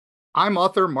I'm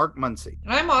author Mark Muncy,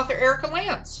 And I'm author Erica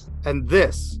Lance. and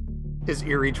this is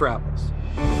Eerie Travels.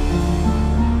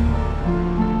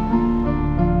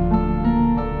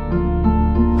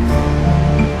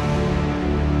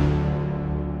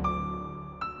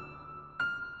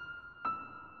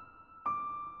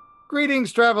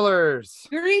 Greetings, travelers.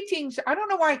 Greetings. I don't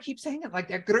know why I keep saying it like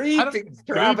that. I don't- Greetings,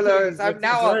 travelers. I'm It's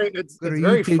now very, a it's very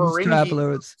Greetings, Ferengi,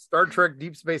 travelers. Star Trek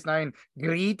Deep Space Nine.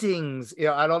 Greetings.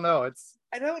 Yeah, I don't know.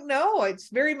 I don't know. It's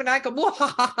very maniacal.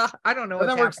 I don't know what's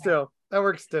That works happening. still. That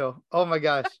works still. Oh my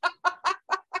gosh.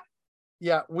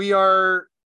 Yeah, we are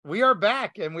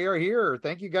back and we are here.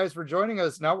 Thank you guys for joining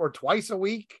us. Now we're twice a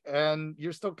week and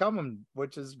you're still coming,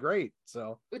 which is great.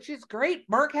 So Which is great.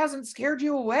 Mark hasn't scared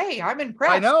you away. I'm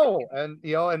impressed. I know, and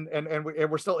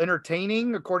we're still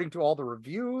entertaining according to all the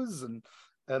reviews and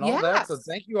all that. So Yes.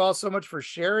 thank you all so much for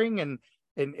sharing and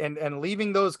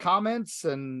leaving those comments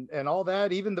and all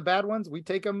that. Even the bad ones, we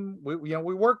take them. We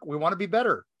work. We want to be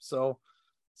better. So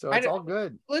it's all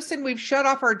good. Listen, we've shut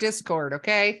off our Discord,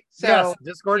 okay? So Yes,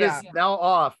 Discord yeah. is now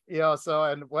off. So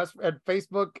and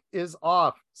Facebook is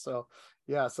off. So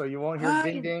yeah, so you won't hear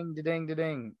ding ding ding ding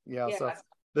ding. Yeah, so Yes.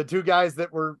 the two guys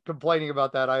that were complaining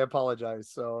about that, I apologize.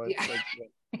 So it's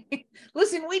Yeah.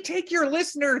 Listen, we take your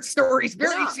listener stories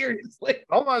very seriously.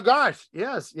 oh my gosh,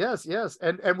 yes,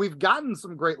 and we've gotten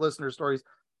some great listener stories.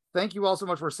 Thank you all so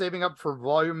much for saving up for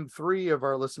volume 3 of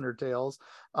our listener tales.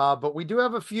 But we do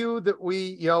have a few that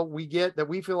we get that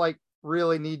we feel like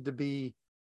really need to be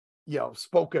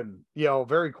spoken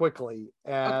very quickly.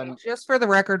 And Okay, just for the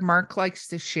record, Mark likes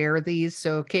to share these.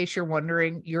 So in case you're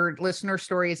wondering, your listener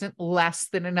story isn't less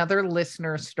than another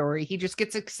listener story. He just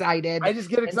gets excited. I just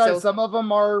get excited. Some of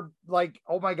them are like,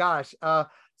 oh my gosh.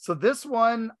 So this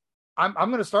one, I'm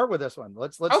going to start with this one.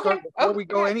 Let's start before we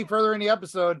go any further in the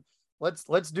episode.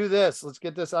 Let's do this. Let's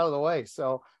get this out of the way.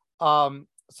 So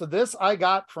this I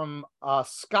got from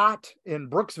Scott in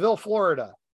Brooksville,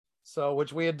 Florida. So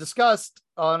which we had discussed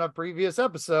on a previous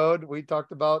episode. We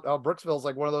talked about Brooksville is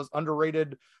like one of those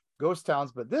underrated ghost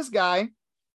towns. But this guy,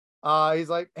 he's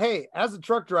like, hey, as a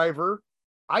truck driver,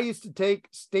 I used to take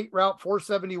State Route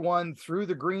 471 through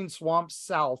the green swamps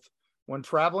south when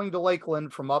traveling to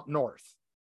Lakeland from up north.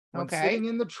 When sitting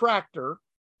in the tractor,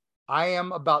 I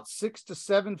am about 6 to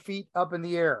 7 feet up in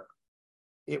the air.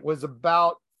 It was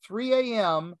about 3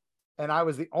 a.m. and I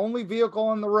was the only vehicle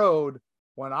on the road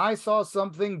when I saw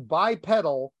something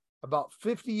bipedal about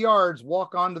 50 yards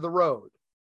walk onto the road.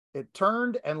 It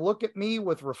turned and looked at me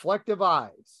with reflective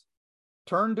eyes,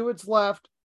 turned to its left,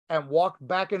 and walked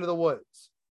back into the woods.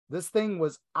 This thing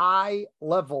was eye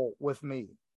level with me.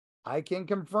 I can't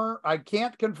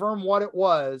confirm what it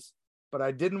was, but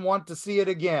I didn't want to see it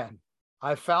again.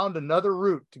 I found another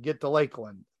route to get to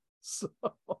Lakeland. So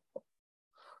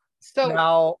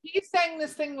now he's saying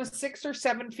this thing was 6 or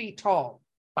 7 feet tall.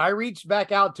 I reached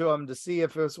back out to him to see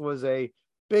if this was a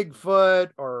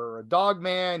Bigfoot or a dog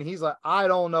man. He's like, I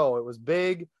don't know. It was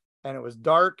big and it was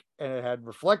dark and it had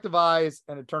reflective eyes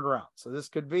and it turned around. So this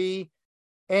could be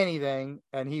anything.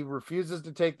 And he refuses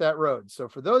to take that road. So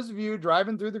for those of you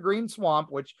driving through the green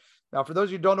swamp, which now for those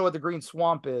of you who don't know what the green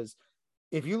swamp is,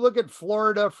 if you look at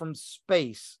Florida from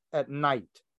space at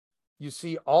night, you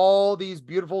see all these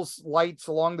beautiful lights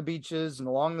along the beaches and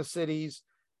along the cities.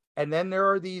 And then there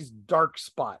are these dark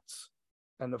spots.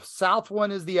 And the south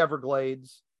one is the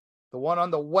Everglades. The one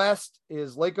on the west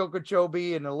is Lake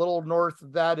Okeechobee. And a little north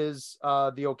of that is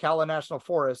the Ocala National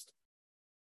Forest.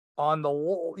 On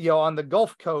the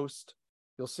Gulf Coast,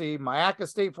 you'll see Mayaca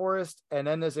State Forest. And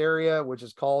then this area, which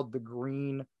is called the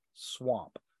Green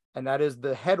Swamp. And that is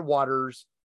the headwaters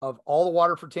of all the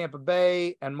water for Tampa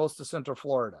Bay and most of Central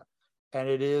Florida. And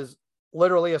it is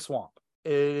literally a swamp.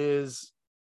 It is,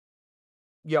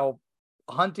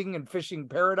 hunting and fishing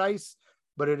paradise,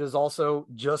 but it is also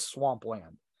just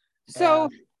swampland. So,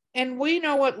 and we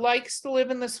know what likes to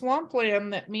live in the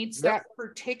swampland that meets that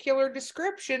particular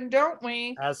description, don't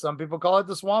we? As some people call it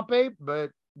the swamp ape,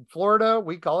 but in Florida,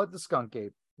 we call it the skunk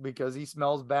ape because he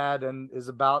smells bad and is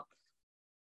about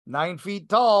 9 feet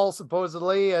tall,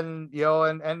 supposedly, and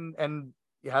and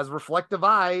he has reflective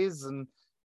eyes, and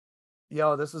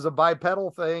this is a bipedal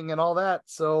thing and all that.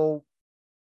 So,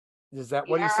 is that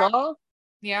what he saw?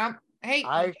 Yeah. Hey,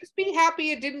 just be happy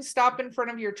it didn't stop in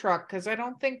front of your truck, because I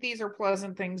don't think these are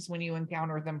pleasant things when you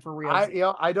encounter them for real.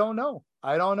 I don't know.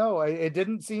 It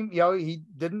didn't seem, he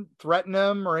didn't threaten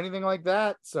him or anything like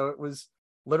that. So it was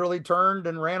literally turned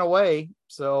and ran away.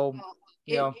 So.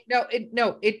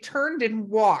 It turned and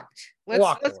walked.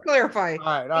 Let's clarify.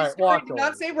 All right. Walked did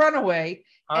not say run away.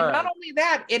 And not only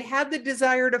that, it had the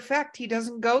desired effect. He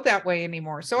doesn't go that way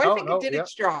anymore. So I think it did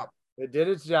its job. It did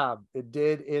its job. It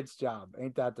did its job.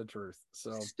 Ain't that the truth?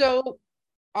 So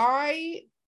I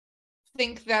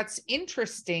think that's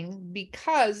interesting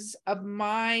because of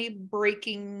my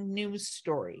breaking news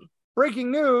story.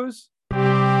 Breaking news.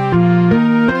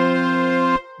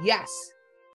 Yes.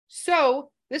 So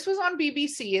this was on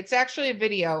BBC. It's actually a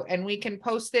video, and we can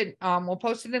post it. We'll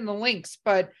post it in the links.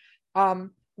 But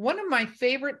one of my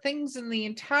favorite things in the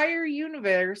entire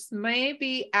universe may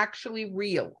be actually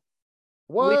real.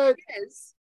 What? Which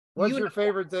is What's your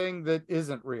favorite thing that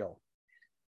isn't real?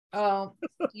 I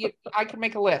can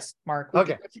make a list, Mark.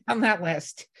 Okay. On that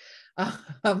list.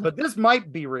 But this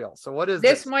might be real. So what is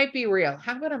this? Might be real.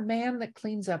 How about a man that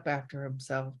cleans up after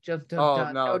himself? Just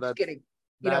kidding.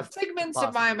 Figments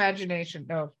of my imagination.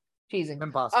 No, teasing.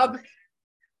 Impossible.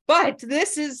 But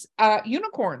this is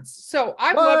unicorns. So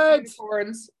I've loved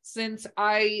unicorns since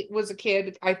I was a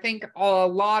kid. I think a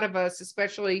lot of us,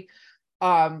 especially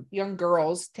young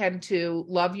girls, tend to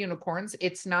love unicorns.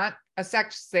 It's not a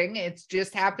sex thing. It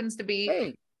just happens to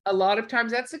be a lot of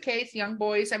times that's the case. Young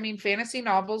boys, I mean, fantasy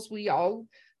novels, we all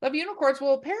love unicorns.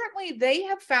 Well, apparently they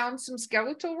have found some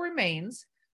skeletal remains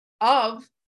of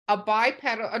a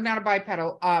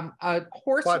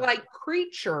horse-like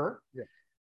creature. Yeah.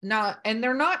 And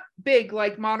they're not big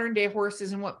like modern day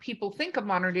horses and what people think of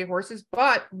modern day horses,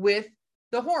 but with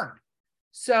the horn.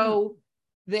 So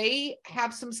they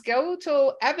have some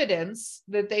skeletal evidence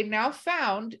that they've now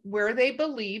found where they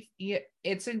believe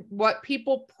it's in what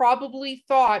people probably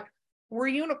thought were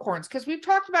unicorns. Because we've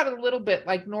talked about it a little bit,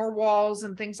 like narwhals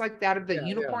and things like that, of the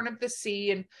unicorn of the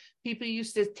sea. And people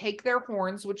used to take their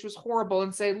horns, which was horrible,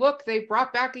 and say, look, they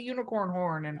brought back a unicorn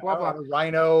horn and blah, blah.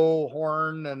 Rhino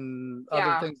horn and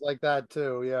other things like that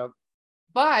too. Yeah.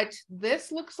 But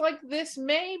this looks like this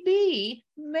may be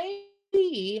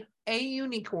a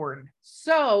unicorn.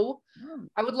 So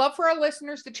I would love for our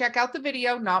listeners to check out the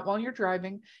video, not while you're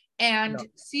driving, and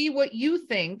see what you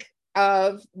think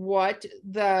of what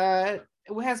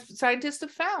scientists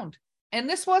have found. And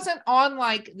this wasn't on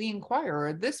like the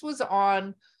Inquirer. This was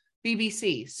on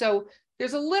BBC. So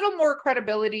there's a little more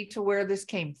credibility to where this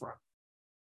came from.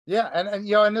 Yeah.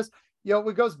 And this,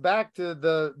 it goes back to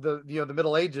the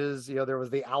Middle Ages. There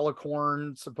was the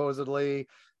alicorn supposedly.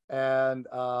 And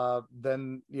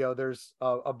then, there's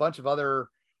a bunch of other,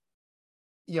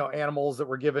 animals that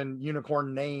were given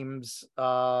unicorn names.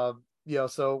 So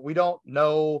we don't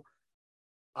know.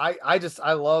 I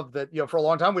love that, for a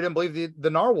long time, we didn't believe the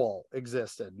narwhal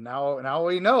existed. Now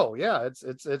we know. Yeah,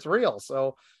 it's real.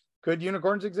 So could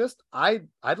unicorns exist? I'd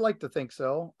like to think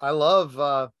so. I love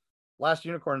Last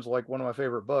Unicorn's like one of my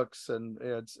favorite books, and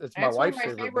it's my wife's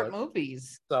favorite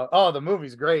movies. So, the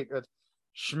movie's great. It's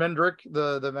Schmendrick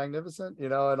the Magnificent,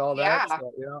 and all that.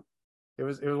 So, it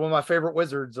was one of my favorite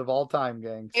wizards of all time,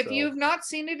 gang. If you've not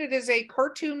seen it, it is a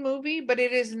cartoon movie, but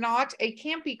it is not a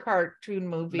campy cartoon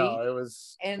movie. No, it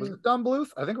was. Was it Don Bluth?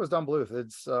 I think it was Don Bluth.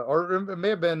 It's or it may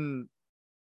have been.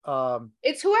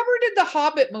 It's whoever did the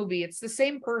Hobbit movie. It's the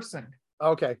same person.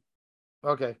 Okay.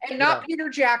 And not Peter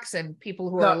Jackson. People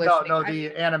who are listening. No,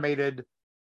 the animated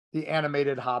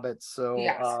Hobbits. So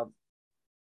yes.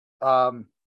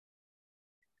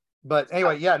 But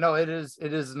anyway, it is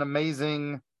an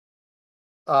amazing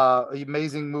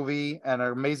movie and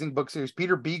an amazing book series.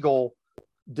 Peter Beagle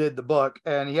did the book,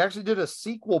 and he actually did a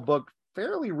sequel book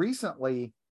fairly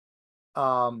recently.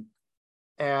 Pretty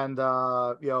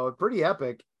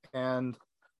epic. And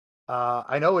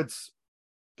I know it's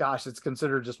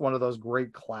considered just one of those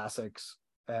great classics.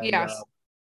 And yes.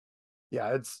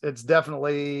 It's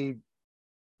definitely,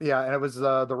 and it was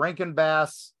the Rankin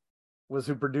Bass was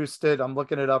who produced it. I'm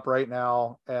looking it up right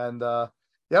now, and it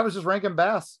was just Rankin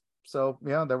Bass. So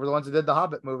they were the ones who did the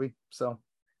Hobbit movie. So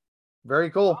very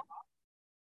cool.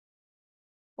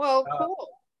 Well, cool.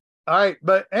 All right,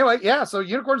 but anyway, so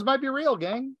unicorns might be real,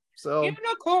 gang. So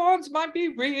unicorns might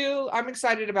be real. I'm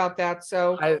excited about that.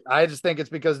 So I just think it's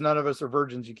because none of us are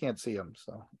virgins. You can't see them.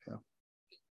 So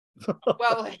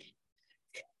well,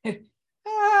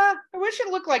 I wish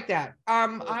it looked like that.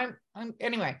 I'm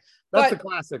anyway. That's the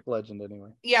classic legend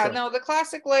anyway. Yeah, so. No, the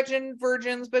classic legend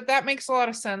virgins, but that makes a lot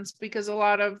of sense because a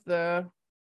lot of the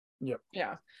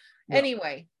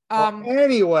Anyway.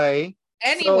 Anyway,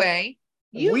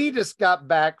 we just got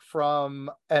back from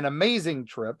an amazing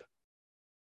trip.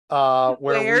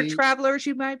 Where travelers,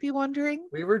 you might be wondering.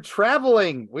 We were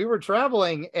traveling,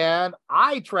 and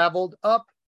I traveled up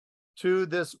to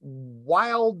this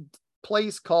wild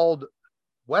place called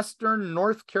Western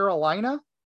North Carolina.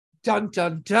 Dun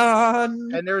dun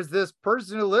dun. And there's this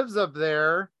person who lives up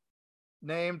there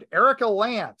named Erica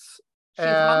Lance. She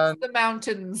hunts the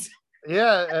mountains.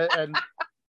 Yeah, and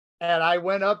and I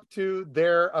went up to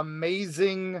their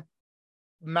amazing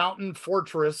mountain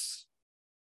fortress,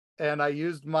 and I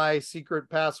used my secret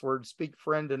password, speak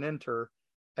friend and enter,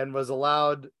 and was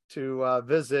allowed to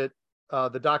visit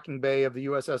the docking bay of the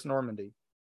USS Normandy.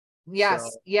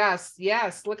 Yes, yes,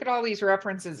 yes. Look at all these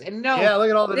references. And no, yeah, look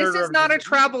at all the this nerd is not a references.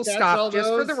 travel Catch stop, all just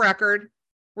for the those. record.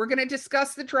 We're going to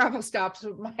discuss the travel stops.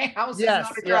 My house is Yes,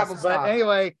 not a yes. travel But stop.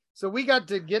 anyway, so we got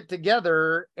to get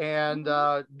together and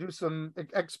do some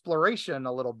exploration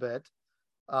a little bit.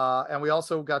 And we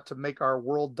also got to make our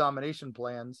world domination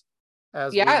plans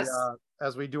as Yes.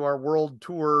 we do our world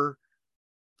tour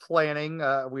planning.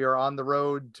 We are on the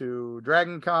road to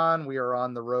Dragon Con. We are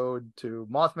on the road to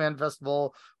Mothman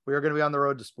Festival. We are going to be on the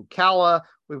road to Spookala.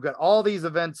 We've got all these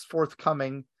events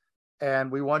forthcoming,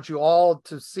 and we want you all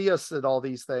to see us at all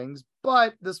these things.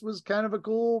 But this was kind of a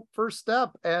cool first step,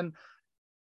 and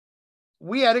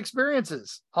we had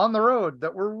experiences on the road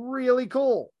that were really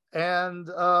cool. And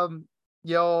as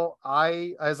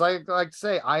I like to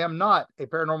say, I am not a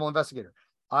paranormal investigator.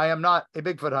 I am not a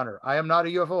Bigfoot hunter. I am not a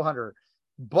UFO hunter.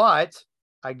 But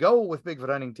I go with Bigfoot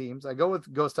hunting teams. I go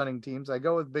with ghost hunting teams. I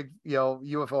go with big,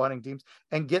 UFO hunting teams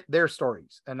and get their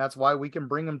stories. And that's why we can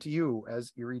bring them to you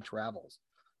as Eerie travels.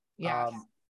 Yes.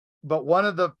 But one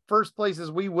of the first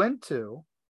places we went to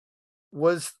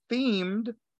was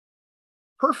themed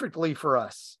perfectly for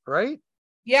us, right?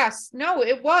 Yes, no,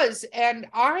 it was. And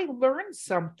I learned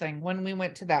something when we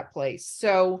went to that place.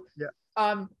 So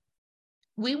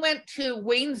we went to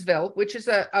Waynesville, which is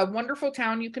a wonderful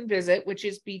town you can visit, which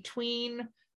is between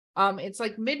it's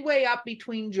like midway up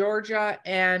between Georgia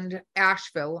and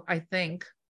Asheville, I think,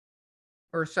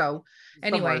 or so.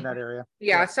 Anyway, somewhere in that area.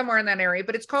 Yeah, somewhere in that area.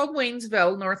 But it's called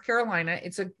Waynesville, North Carolina.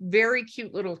 It's a very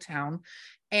cute little town.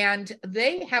 And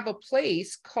they have a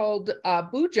place called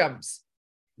Boojums.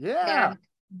 Yeah. And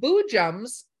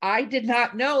Boojums, I did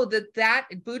not know that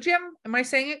Boojum, am I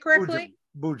saying it correctly?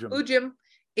 Boojum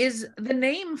is the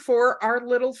name for our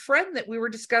little friend that we were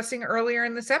discussing earlier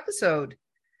in this episode.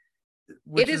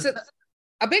 It is a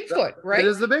Bigfoot, right? It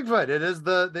is the Bigfoot. It is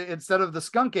the instead of the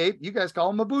skunk ape, you guys call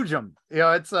him a Boojum.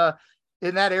 It's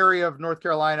in that area of North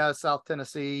Carolina, South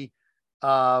Tennessee,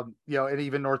 and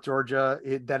even North Georgia.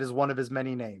 That is one of his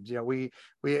many names.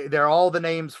 There are all the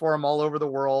names for him all over the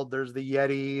world. There's the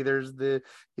Yeti. There's the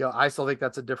I still think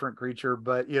that's a different creature,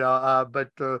 but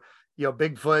Bigfoot,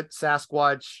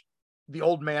 Sasquatch, the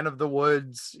old man of the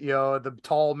woods, the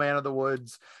tall man of the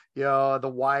woods,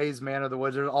 the wise man of the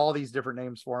woods. There's all these different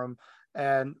names for him.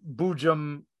 And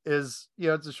Boojum is,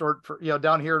 it's a short for,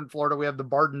 down here in Florida, we have the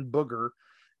Barden Booger.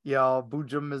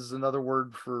 Boojum is another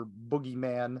word for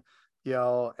boogeyman,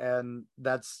 and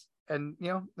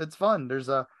it's fun. There's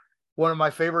one of my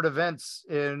favorite events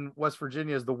in West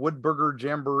Virginia is the Wood Booger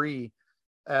Jamboree,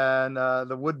 and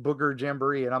the Wood Booger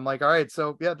Jamboree. And I'm like, all right,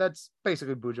 so that's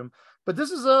basically Boojum, but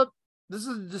this is a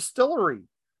distillery.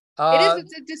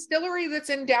 It's a distillery that's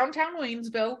in downtown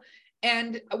Waynesville.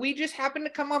 And we just happened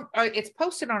to come up, it's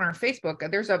posted on our Facebook.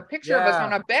 There's a picture of us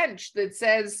on a bench that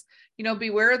says,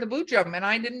 beware of the Boojum. And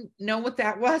I didn't know what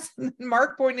that was. And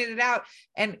Mark pointed it out.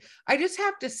 And I just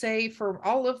have to say, for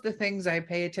all of the things I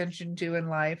pay attention to in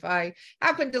life, I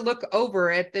happened to look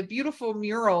over at the beautiful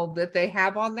mural that they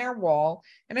have on their wall.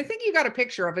 And I think you got a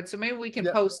picture of it, so maybe we can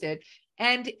post it.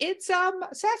 And it's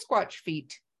Sasquatch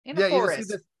feet in a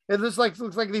forest. It looks like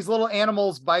these little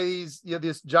animals by these,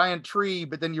 this giant tree,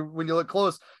 but then when you look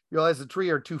close, you realize the tree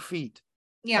are 2 feet.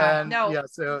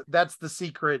 So that's the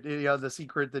secret, the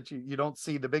secret that you don't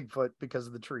see the Bigfoot because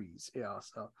of the trees.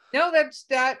 No, that's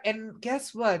that. And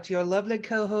guess what? Your lovely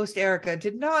co-host Erica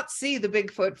did not see the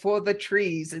Bigfoot for the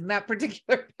trees in that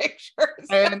particular picture.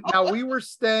 So. And now we were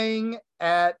staying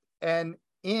at an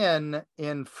inn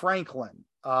in Franklin,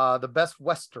 the Best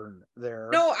Western there.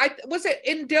 No, was it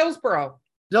in Dillsboro?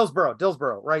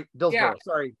 Dillsboro, right? Dillsboro. Yeah.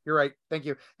 Sorry, you're right. Thank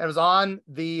you. And it was on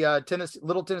the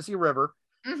Little Tennessee River,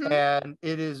 and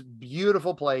it is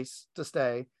beautiful place to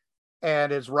stay,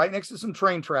 and it's right next to some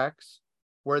train tracks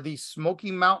where the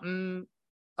Smoky Mountain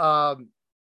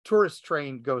tourist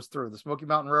train goes through, the Smoky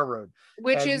Mountain Railroad,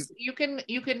 which is you can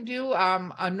do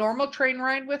a normal train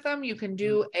ride with them. You can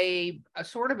do a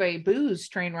sort of a booze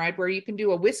train ride where you can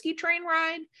do a whiskey train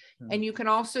ride, and you can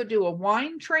also do a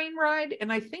wine train ride,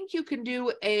 and I think you can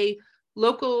do a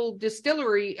local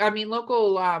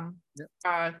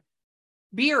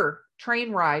beer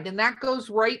train ride, and that goes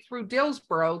right through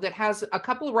Dillsboro. That has a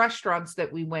couple of restaurants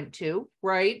that we went to,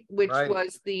 which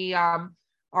was the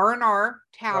R&R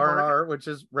Tavern. R&R, which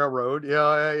is railroad.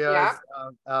 Yeah.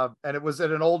 And it was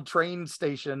at an old train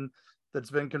station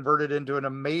that's been converted into an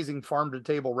amazing farm to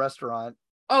table restaurant.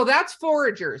 Oh, that's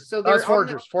Foragers. So That's they're on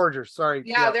Foragers. Sorry.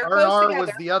 yeah, they're close R&R together.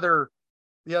 was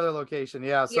the other location.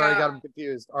 Yeah, sorry, I Yeah. got them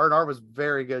confused. R&R was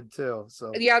very good too.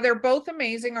 So Yeah, they're both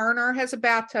amazing. R&R has a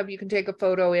bathtub you can take a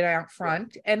photo in out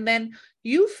front. And then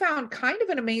you found kind of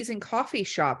an amazing coffee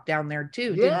shop down there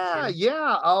too, didn't you?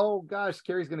 Yeah. Oh gosh,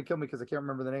 Carrie's gonna kill me because I can't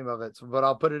remember the name of it. So, but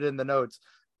I'll put it in the notes.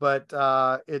 But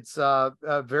it's a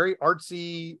very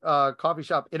artsy coffee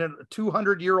shop in a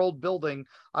 200-year-old building.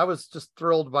 I was just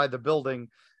thrilled by the building,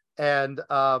 and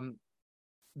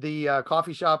the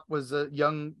coffee shop was a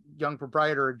young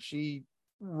proprietor, and she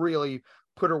really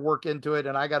put her work into it.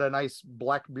 And I got a nice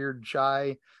Blackbeard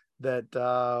chai that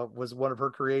was one of her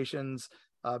creations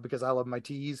because I love my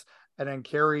teas. And then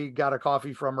Carrie got a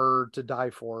coffee from her to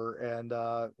die for, and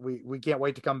we can't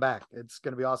wait to come back. It's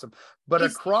going to be awesome. But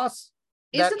across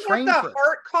that train that the trip,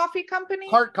 Heart Coffee Company?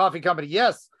 Heart Coffee Company,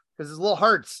 yes, because there's little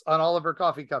hearts on all of her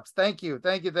coffee cups. Thank you.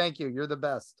 You're the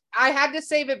best. I had to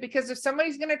save it because if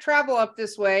somebody's going to travel up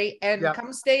this way and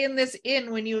come stay in this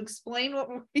inn, when you explain what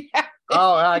we have.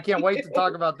 Oh, I can't wait to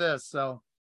talk about this. So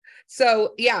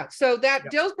that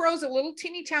Dillsboro is a little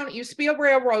teeny town. It used to be a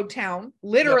railroad town,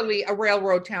 literally a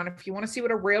railroad town. If you want to see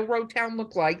what a railroad town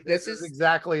looked like, this is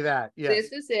exactly that. Yes.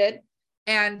 This is it.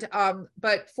 And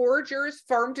but Foragers,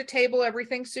 farm to table,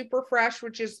 everything super fresh,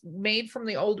 which is made from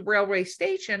the old railway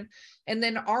station. And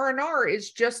then R&R is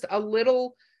just a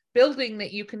little building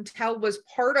that you can tell was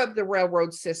part of the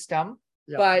railroad system.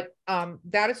 But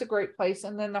that is a great place.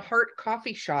 And then the Heart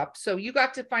Coffee Shop. So you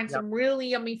got to find some really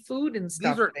yummy food and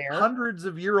stuff. These are there. hundreds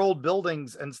of year old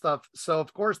buildings and stuff. So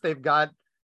of course they've got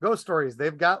ghost stories,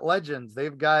 they've got legends,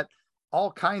 they've got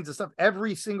all kinds of stuff.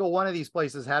 Every single one of these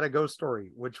places had a ghost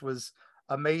story, which was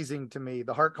amazing to me.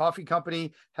 The Heart Coffee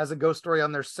Company has a ghost story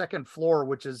on their second floor,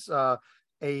 which is a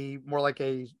more like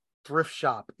a thrift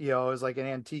shop. It's like an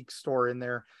antique store in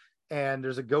there. And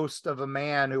there's a ghost of a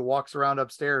man who walks around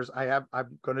upstairs. I'm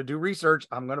going to do research.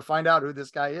 I'm going to find out who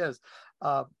this guy is.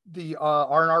 The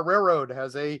R&R Railroad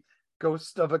has a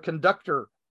ghost of a conductor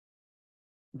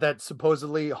that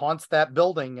supposedly haunts that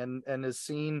building and is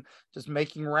seen just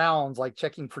making rounds, like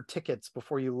checking for tickets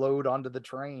before you load onto the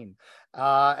train.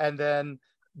 And then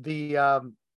it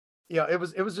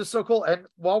was just so cool. And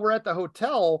while we're at the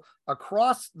hotel,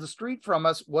 across the street from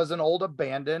us was an old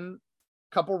abandoned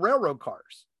couple railroad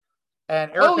cars.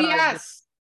 And Eric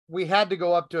we had to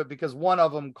go up to it because one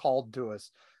of them called to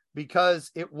us,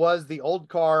 because it was the old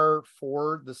car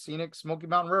for the scenic Smoky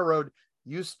Mountain Railroad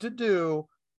used to do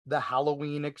the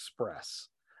Halloween Express.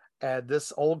 And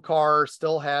this old car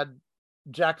still had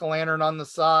jack-o'-lantern on the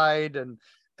side and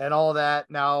all that.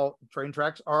 Now, train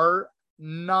tracks are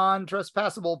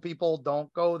non-trespassable. People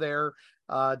don't go there.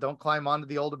 Don't climb onto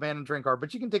the old abandoned train car,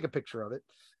 but you can take a picture of it.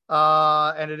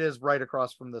 And it is right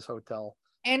across from this hotel.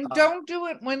 And don't do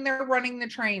it when they're running the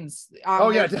trains.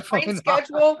 Definitely train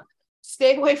schedule.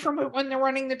 Stay away from it when they're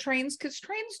running the trains, because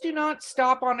trains do not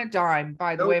stop on a dime,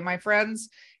 by the way, my friends.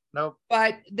 Nope.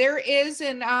 But there is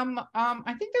an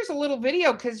I think there's a little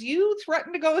video because you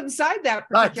threatened to go inside that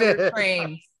particular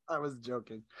train. I was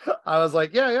joking. I was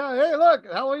like, yeah. Hey, look,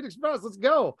 Halloween Express, let's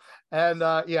go. And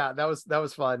that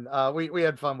was fun. We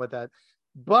had fun with that.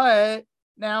 But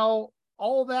now,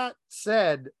 all that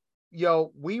said,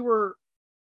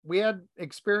 we had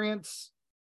experience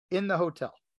in the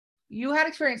hotel. You had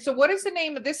experience. So what is the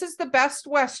name of this? Is the Best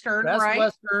Western, right?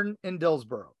 Best Western in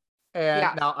Dillsboro.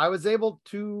 And now I was able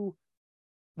to,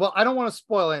 I don't want to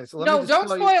spoil anything. So don't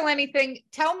spoil anything.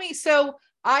 Tell me. So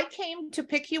I came to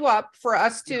pick you up for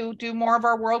us to do more of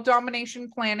our world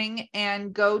domination planning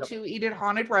and go to eat at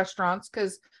haunted restaurants,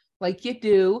 because like you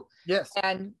do. Yes.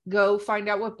 And go find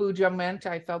out what Booja meant.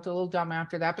 I felt a little dumb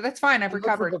after that, but that's fine. I've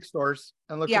recovered. Look for bookstores.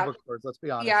 Let's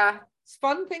be honest. Yeah. It's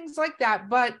fun things like that.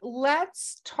 But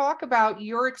let's talk about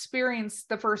your experience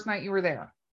the first night you were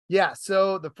there. Yeah.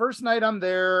 So the first night I'm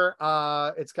there,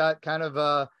 it's got kind of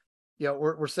a,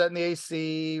 we're setting the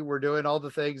AC. We're doing all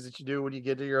the things that you do when you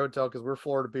get to your hotel, because we're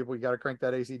Florida people. You got to crank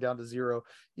that AC down to 0,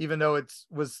 even though it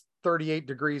was 38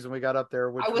 degrees when we got up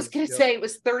there. I was going to say it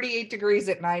was 38 degrees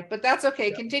at night, but that's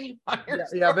okay. Yeah. Continue on your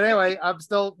story. But anyway, I'm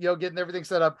still, getting everything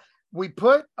set up. We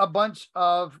put a bunch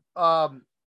of,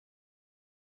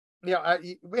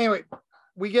 anyway,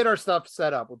 we get our stuff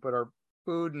set up. We put our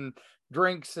food and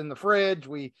drinks in the fridge.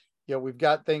 We've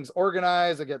got things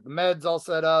organized. I get the meds all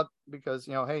set up because,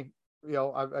 hey,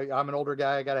 I'm an older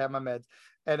guy. I got to have my meds.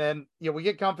 And then, we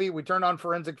get comfy. We turn on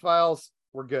Forensic Files.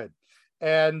 We're good.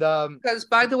 And because,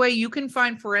 by the way, you can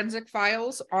find Forensic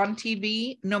Files on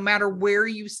TV no matter where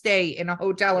you stay in a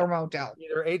hotel or motel,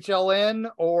 either HLN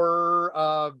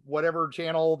or whatever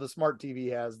channel the smart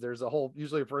TV has. There's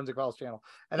usually a Forensic Files channel,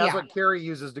 and that's what Carrie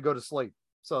uses to go to sleep.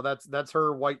 So that's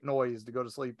her white noise to go to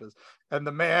sleep is. And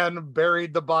the man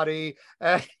buried the body.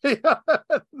 And,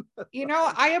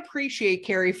 I appreciate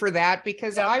Carrie for that,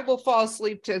 because I will fall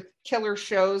asleep to killer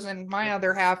shows, and my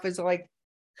other half is like,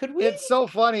 could we? It's so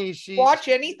funny. She watch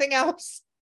anything else?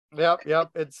 Yep.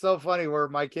 It's so funny where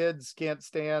my kids can't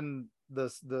stand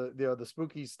the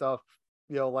spooky stuff,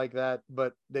 like that,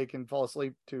 but they can fall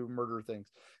asleep to murder things.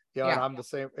 And I'm the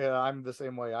same. I'm the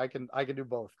same way. I can do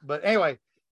both. But anyway,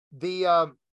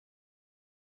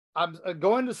 I'm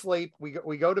going to sleep.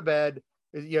 We go to bed.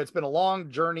 It's been a long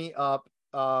journey up.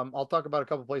 I'll talk about a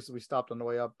couple places we stopped on the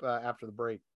way up after the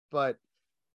break, but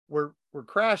we're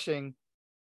crashing,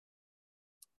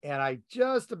 and I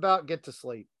just about get to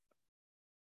sleep,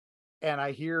 and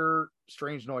I hear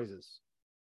strange noises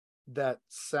that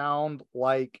sound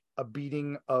like a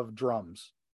beating of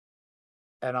drums.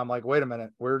 And I'm like, wait a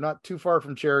minute, we're not too far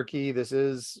from Cherokee. This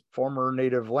is former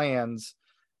native lands.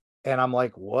 And I'm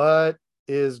like, what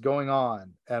is going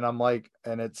on? And I'm like,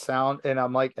 and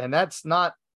that's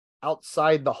not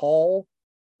outside the hall.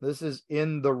 This is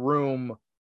in the room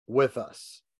with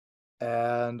us.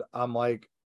 And I'm like,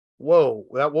 whoa,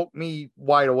 that woke me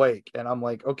wide awake. And I'm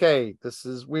like, okay, this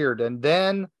is weird. And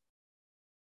then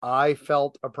I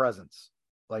felt a presence,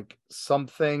 like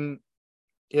something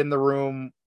in the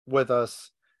room with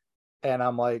us. And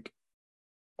I'm like,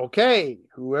 okay,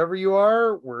 whoever you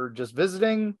are, we're just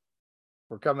visiting.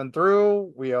 We're coming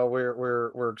through.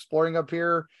 We're exploring up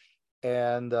here,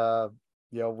 and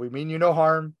we mean you no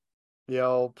harm.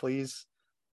 Please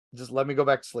just let me go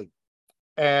back to sleep.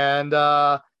 And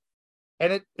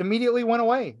it immediately went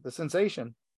away, the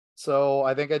sensation. So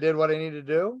I think I did what I needed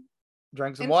to do.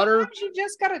 Drank some water. Sometimes you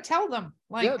just got to tell them.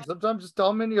 Sometimes just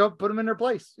tell them and put them in their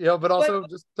place. But also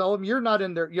just tell them you're not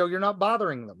in there. You're not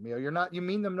bothering them. You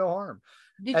mean them no harm.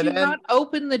 Did you not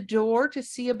open the door to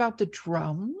see about the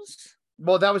drums?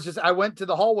 Well, that was just, I went to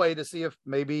the hallway to see if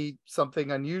maybe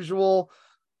something unusual.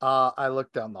 I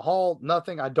looked down the hall,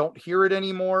 nothing. I don't hear it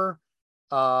anymore.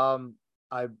 I'm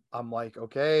like,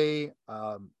 okay.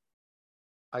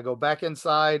 I go back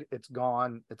inside. It's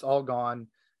gone. It's all gone.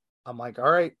 I'm like,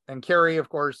 all right. And Carrie, of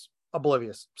course,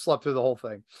 oblivious, slept through the whole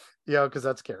thing, because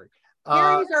that's Carrie.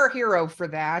 Carrie's our hero for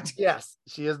that. Yes,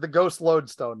 she is the ghost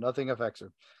lodestone. Nothing affects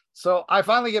her. So I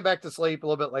finally get back to sleep a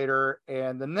little bit later.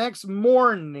 And the next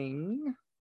morning,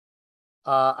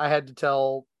 I had to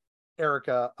tell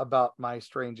Erica about my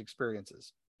strange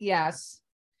experiences. Yes.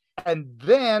 And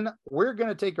then we're going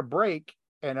to take a break.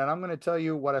 And then I'm going to tell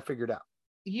you what I figured out.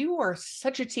 You are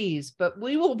such a tease, but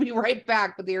we will be right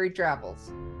back with Eerie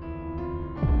Travels.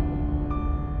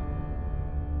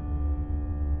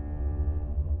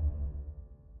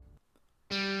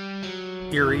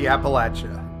 Eerie,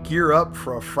 Appalachia. Gear up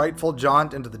for a frightful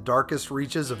jaunt into the darkest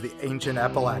reaches of the ancient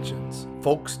Appalachians.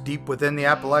 Folks deep within the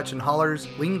Appalachian hollers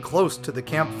lean close to the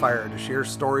campfire to share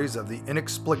stories of the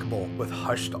inexplicable with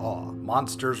hushed awe.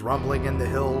 Monsters rumbling in the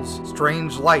hills,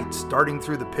 strange lights darting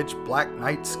through the pitch black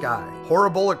night sky,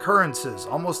 horrible occurrences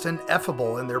almost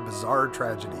ineffable in their bizarre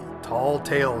tragedy. Tall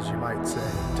tales, you might say.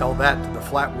 Tell that to the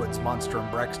Flatwoods monster in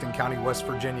Braxton County, West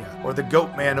Virginia, or the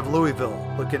Goat Man of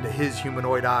Louisville. Look into his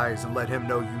humanoid eyes and let him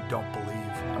know you don't believe.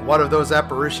 And what of those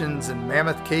apparitions in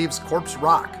Mammoth Cave's Corpse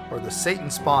Rock, or the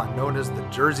Satan spawn known as the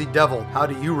Jersey Devil? How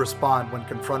do you respond when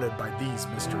confronted by these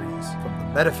mysteries? From the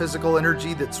metaphysical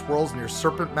energy that swirls near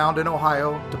Serpent Mound in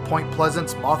Ohio to Point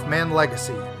Pleasant's Mothman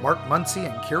legacy, Mark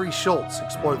Muncy and Carrie Schultz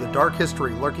explore the dark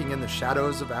history lurking in the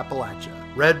shadows of Appalachia.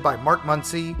 Read by Mark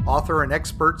Muncy, author and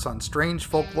experts on strange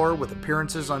folklore with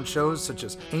appearances on shows such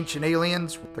as Ancient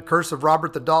Aliens, The Curse of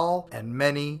Robert the Doll, and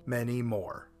many, many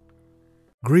more.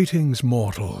 Greetings,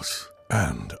 mortals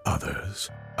and others.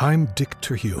 I'm Dick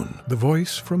Terhune, the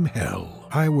voice from hell.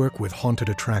 I work with haunted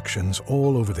attractions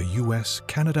all over the US,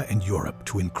 Canada, and Europe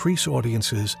to increase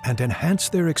audiences and enhance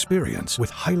their experience with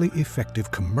highly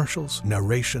effective commercials,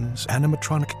 narrations,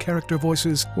 animatronic character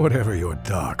voices, whatever your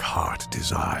dark heart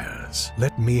desires.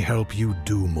 Let me help you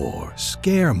do more,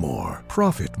 scare more,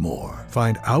 profit more.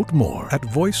 Find out more at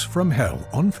Voice from Hell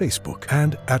on Facebook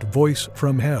and at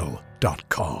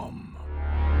voicefromhell.com.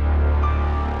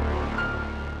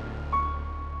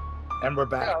 And we're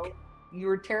back. So, you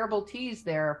were terrible tease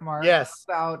there, Mark. Yes.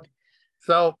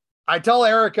 So I tell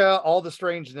Erica all the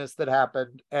strangeness that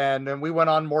happened, and then we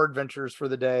went on more adventures for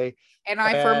the day. And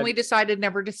I firmly decided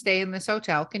never to stay in this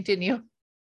hotel. Continue.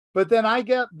 But then I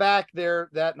get back there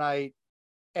that night,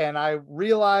 and I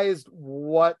realized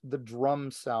what the drum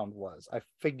sound was. I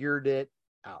figured it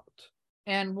out.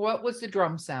 And what was the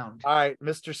drum sound? All right,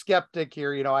 Mr. Skeptic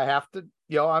here. I have to,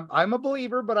 I'm a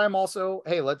believer, but I'm also,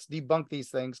 hey, let's debunk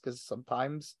these things because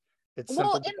sometimes it's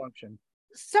simple to function.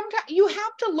 sometimes you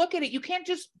have to look at it. You can't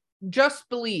just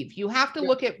believe. You have to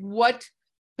look at what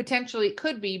potentially it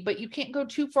could be, but you can't go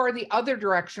too far the other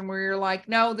direction where you're like,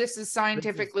 no, this is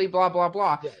scientifically blah, blah,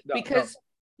 blah. Because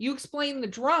you explain the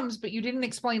drums, but you didn't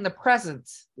explain the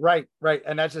presence. Right.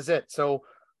 And that's just it. So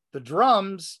the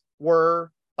drums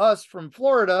were us from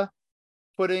Florida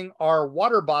putting our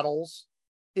water bottles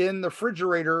in the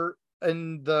refrigerator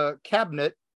in the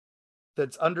cabinet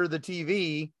that's under the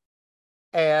TV.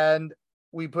 And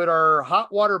we put our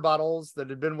hot water bottles that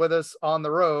had been with us on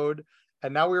the road.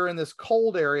 And now we were in this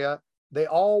cold area. They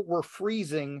all were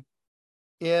freezing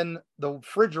in the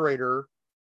refrigerator,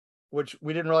 which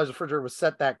we didn't realize the refrigerator was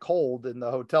set that cold in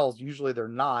the hotels. Usually they're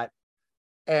not.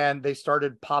 And they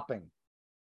started popping.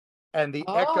 And the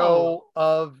echo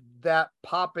of that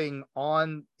popping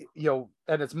on, and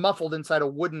it's muffled inside a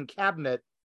wooden cabinet.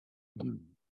 Boom,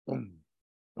 boom,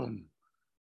 boom.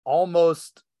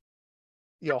 Almost,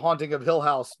 haunting of Hill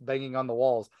House banging on the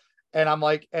walls. And I'm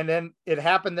like, and then it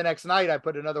happened the next night. I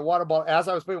put another water bottle. As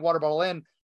I was putting water bottle in,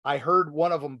 I heard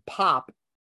one of them pop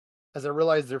as I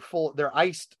realized they're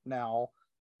iced now.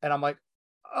 And I'm like,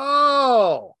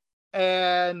 oh,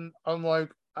 and I'm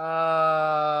like, and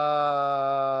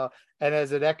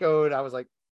as it echoed, I was like,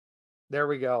 there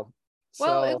we go.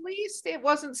 Well, at least it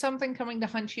wasn't something coming to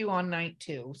hunt you on night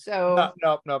 2. So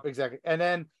nope, exactly. And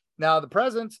then now the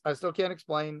presents, I still can't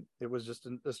explain. It was just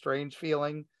a strange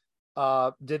feeling.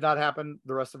 Did not happen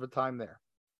the rest of the time there.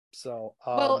 So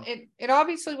well, it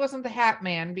obviously wasn't the Hat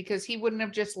Man, because he wouldn't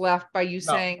have just left by you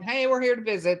saying, hey, we're here to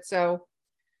visit. So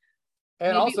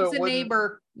and maybe also it was a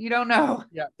neighbor. You don't know.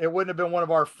 Yeah, it wouldn't have been one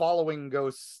of our following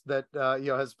ghosts that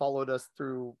has followed us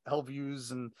through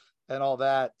Hellviews and all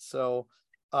that. So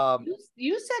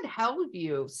you said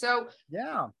Hellview. So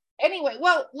yeah. Anyway,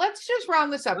 well, let's just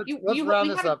round this up. Let's round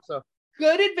this up. So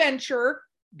good adventure.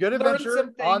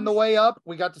 On the way up.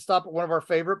 We got to stop at one of our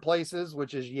favorite places,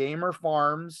 which is Yamer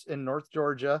Farms in North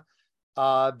Georgia.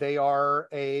 They are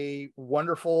a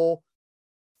wonderful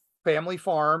family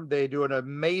farm. They do an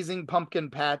amazing pumpkin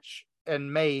patch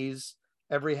and maze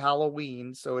every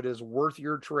Halloween, so it is worth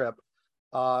your trip.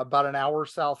 About an hour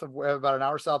south of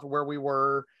where we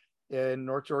were in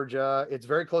North Georgia. It's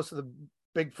very close to the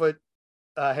Bigfoot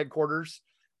headquarters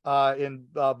in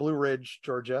Blue Ridge,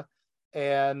 Georgia,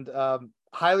 and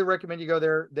highly recommend you go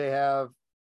there. They have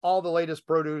all the latest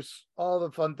produce, all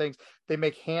the fun things. They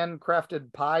make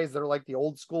handcrafted pies that are like the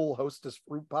old school Hostess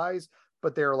fruit pies,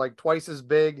 but they're like twice as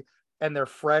big and they're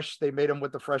fresh. They made them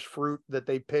with the fresh fruit that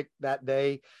they picked that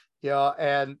day.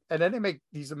 And then they make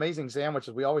these amazing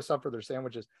sandwiches. We always suffer their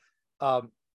sandwiches.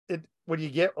 When you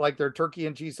get like their turkey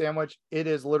and cheese sandwich, it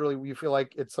is literally, you feel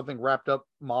like it's something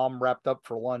mom wrapped up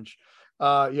for lunch.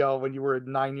 When you were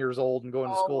 9 years old and going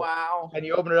to school. Wow. And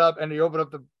you open it up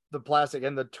the plastic,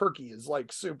 and the turkey is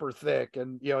like super thick,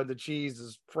 and the cheese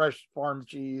is fresh farm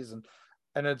cheese,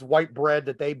 and it's white bread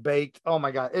that they baked. Oh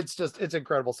my God. It's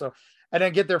incredible. So, and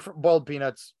then get their boiled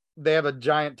peanuts. They have a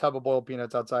giant tub of boiled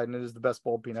peanuts outside, and it is the best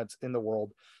boiled peanuts in the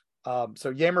world.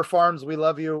 So Yamer Farms, we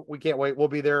love you. We can't wait. We'll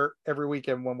be there every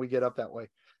weekend when we get up that way.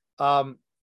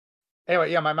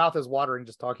 Anyway, yeah, my mouth is watering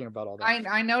just talking about all that.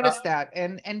 I noticed that.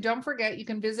 And don't forget, you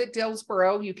can visit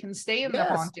Dillsboro. You can stay in the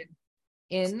haunted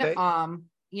inn.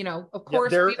 Of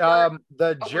course,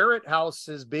 the Jarrett House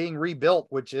is being rebuilt,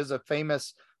 which is a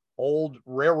famous old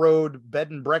railroad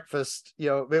bed and breakfast.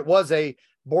 It was a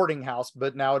boarding house,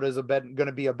 but now it is going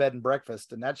to be a bed and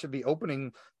breakfast, and that should be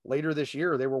opening later this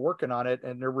year. They were working on it,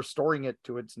 and they're restoring it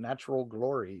to its natural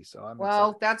glory. So I'm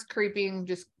excited. That's creepy, and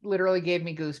just literally gave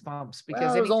me goosebumps,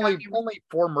 because there's only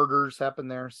 4 murders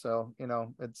happened there, so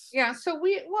it's So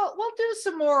we'll do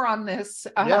some more on this.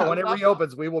 When it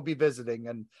reopens, we will be visiting,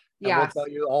 and we'll tell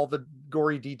you all the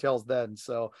gory details then.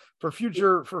 So for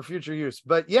future use.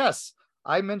 But yes,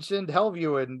 I mentioned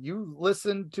Hellview, and you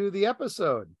listened to the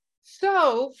episode.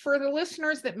 So for the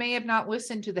listeners that may have not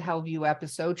listened to the Hellview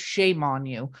episode, shame on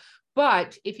you.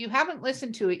 But if you haven't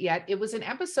listened to it yet, it was an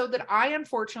episode that I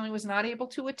unfortunately was not able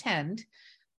to attend.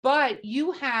 But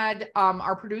you had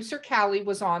our producer Callie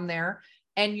was on there,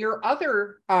 and your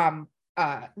other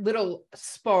little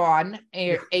spawn,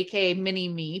 aka mini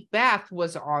me, Beth,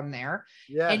 was on there.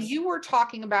 Yes. And you were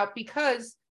talking about,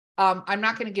 because I'm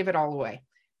not going to give it all away.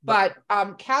 But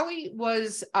Callie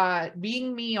was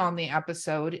being me on the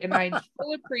episode, and I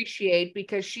full appreciate,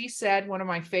 because she said one of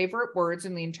my favorite words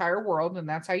in the entire world, and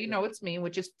that's how you know it's me,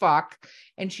 which is fuck.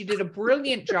 And she did a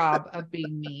brilliant job of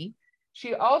being me.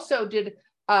 She also did,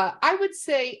 I would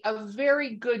say, a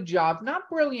very good job, not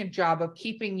brilliant job, of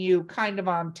keeping you kind of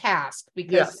on task,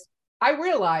 because I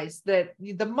realize that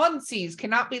the Muncies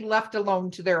cannot be left alone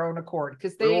to their own accord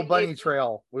because we will bunny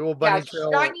trail. We will bunny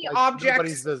trail shiny like objects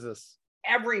nobody's business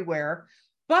everywhere.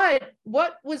 But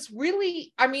what was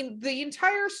really, I mean, the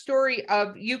entire story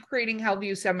of you creating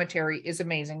Hellview Cemetery is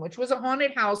amazing, which was a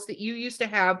haunted house that you used to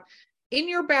have in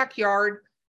your backyard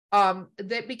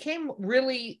that became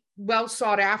really well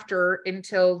sought after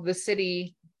until the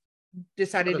city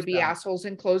decided to be assholes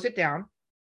and close it down.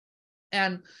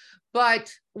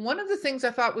 But one of the things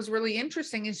I thought was really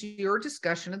interesting is your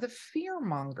discussion of the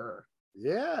fearmonger.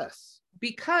 Yes.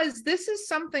 Because this is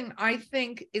something I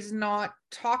think is not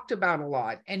talked about a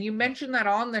lot. And you mentioned that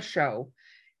on the show.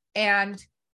 And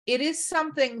it is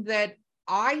something that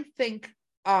I think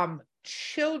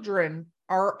children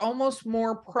are almost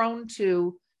more prone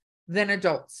to than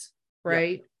adults,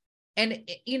 right? Yep. And,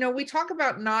 you know, we talk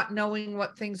about not knowing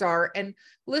what things are. And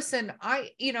listen,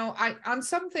 I on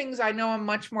some things, I know I'm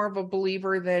much more of a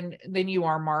believer than you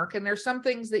are, Mark. And there's some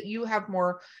things that you have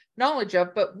more knowledge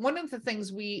of. But one of the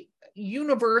things we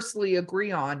universally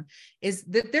agree on is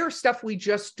that there's stuff we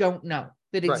just don't know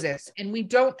that exists. And we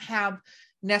don't have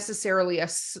necessarily a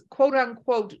quote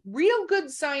unquote real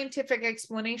good scientific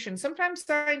explanation. Sometimes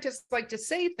scientists like to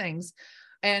say things.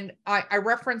 And I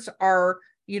reference our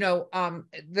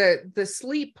the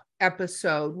sleep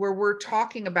episode where we're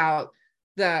talking about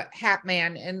the Hat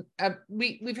Man, and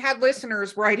we've had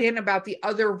listeners write in about the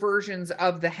other versions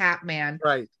of the Hat Man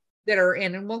that are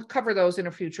in, and we'll cover those in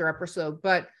a future episode.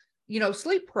 But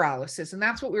sleep paralysis, and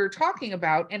that's what we were talking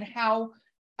about, and how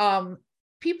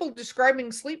people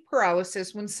describing sleep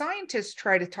paralysis, when scientists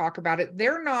try to talk about it,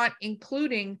 they're not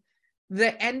including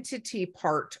the entity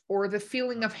part or the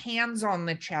feeling of hands on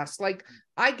the chest. Like,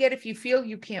 I get if you feel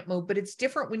you can't move, but it's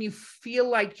different when you feel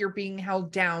like you're being held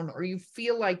down or you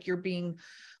feel like you're being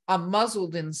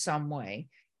muzzled in some way.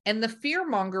 And the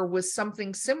fearmonger was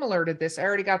something similar to this. I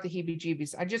already got the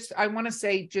heebie-jeebies. I want to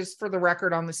say, just for the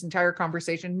record on this entire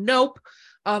conversation, nope.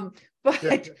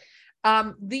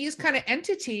 These kind of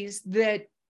entities that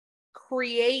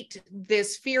create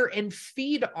this fear and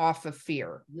feed off of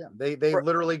fear. Yeah, they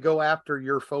literally go after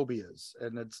your phobias.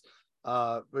 And it's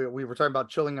we were talking about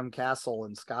Chillingham Castle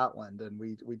in Scotland, and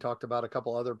we talked about a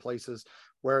couple other places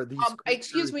where these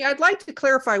excuse me, I'd like to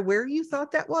clarify where you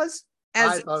thought that was,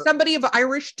 as somebody of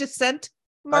Irish descent,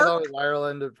 Mark. I thought it was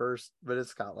Ireland at first, but it's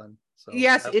Scotland. So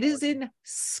yes, it is in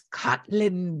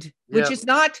Scotland, which is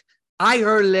not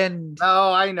Ireland.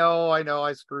 No, I know,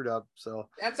 I screwed up. So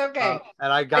that's okay.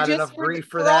 And I got enough grief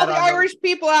for that. For all the Irish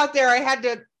people out there, I had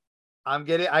to.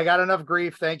 I got enough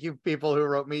grief. Thank you, people who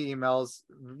wrote me emails.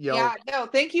 Yeah, no,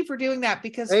 thank you for doing that,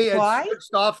 because why? It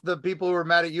switched off the people who were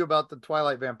mad at you about the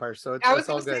Twilight vampire. So I was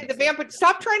going to say the vampire.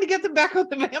 Stop trying to get them back with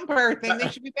the vampire thing. They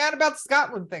should be mad about the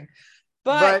Scotland thing.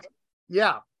 But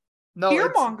yeah, no,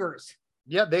 fearmongers.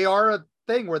 Yeah, they are a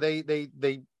thing where they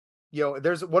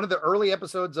there's one of the early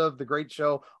episodes of the great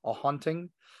show, A Haunting.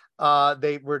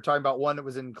 They were talking about one that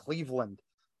was in Cleveland.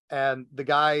 And the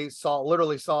guy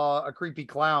literally saw a creepy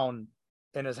clown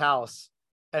in his house,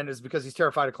 and it's because he's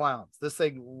terrified of clowns. This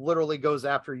thing literally goes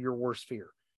after your worst fear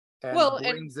and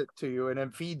brings it to you, and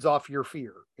then feeds off your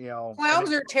fear.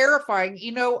 Clowns are terrifying.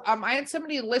 I had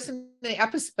somebody listen to the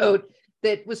episode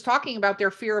that was talking about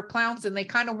their fear of clowns, and they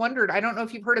kind of wondered. I don't know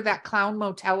if you've heard of that clown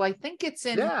motel. I think it's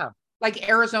in like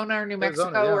Arizona or New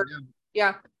Mexico.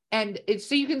 And it's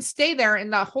so you can stay there,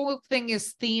 and the whole thing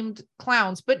is themed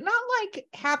clowns, but not like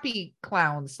happy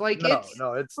clowns. Like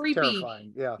it's creepy.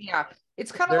 Terrifying. Yeah.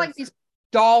 It's kind of like these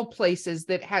doll places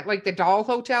that had like the doll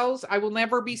hotels. I will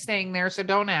never be staying there, so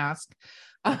don't ask.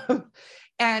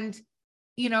 And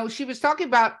she was talking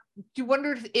about, you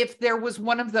wondered if there was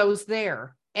one of those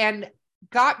there, and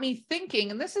got me thinking.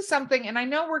 And this is something, and I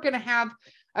know we're going to have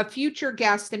a future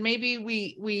guest, and maybe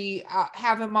we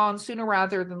have him on sooner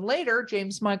rather than later,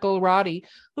 James Michael Roddy,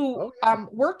 who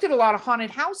worked at a lot of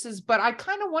haunted houses. But I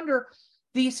kind of wonder,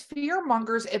 these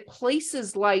fearmongers at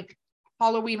places like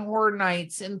Halloween Horror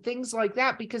Nights and things like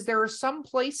that, because there are some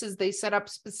places they set up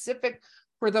specific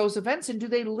for those events. And do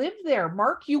they live there?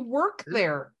 Mark, you work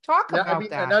there. Talk about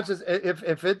that. And that's just,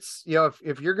 if it's,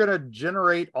 if you're going to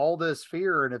generate all this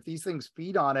fear, and if these things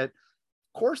feed on it,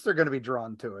 of course they're going to be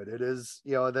drawn to it. It is,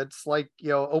 that's like,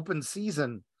 open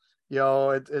season.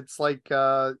 It's like,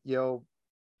 our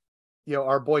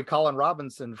boy Colin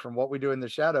Robinson from What We Do in the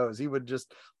Shadows. He would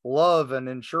just love an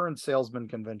insurance salesman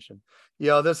convention.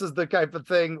 This is the type of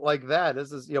thing like that.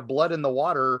 This is, blood in the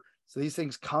water. So these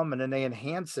things come and then they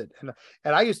enhance it. And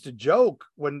I used to joke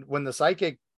when the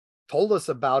psychic told us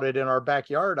about it in our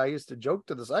backyard, I used to joke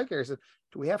to the psychiatrist, I said,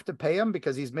 do we have to pay him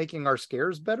because he's making our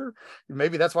scares better?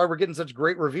 Maybe that's why we're getting such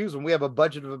great reviews when we have a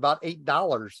budget of about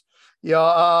 $8.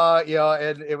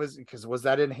 And it was because, was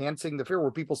that enhancing the fear?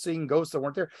 Were people seeing ghosts that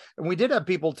weren't there? And we did have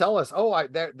people tell us, oh,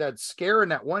 that scare in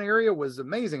that one area was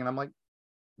amazing. And I'm like,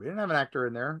 we didn't have an actor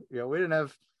in there. We didn't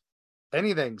have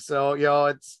anything. So,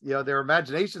 it's, their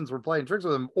imaginations were playing tricks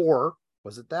with them. Or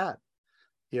was it that?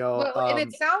 And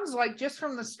it sounds like, just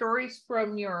from the stories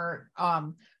from your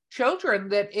children,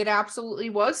 that it absolutely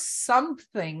was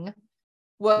something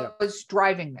was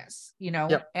driving this,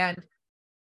 and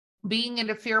being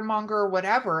into fearmonger or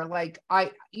whatever. Like,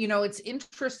 it's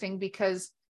interesting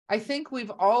because I think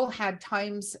we've all had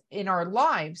times in our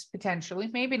lives, potentially,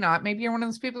 maybe not, maybe you're one of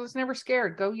those people that's never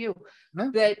scared, go you,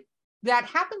 that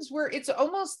happens where it's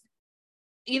almost,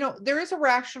 there is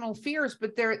irrational fears,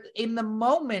 but there, in the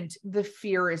moment, the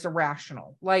fear is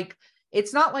irrational. Like,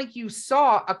 it's not like you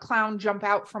saw a clown jump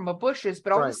out from a bushes,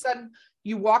 but all of a sudden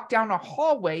you walk down a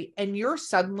hallway and you're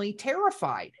suddenly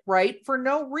terrified, right? For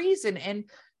no reason. And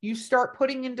you start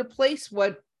putting into place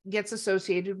what gets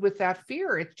associated with that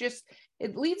fear.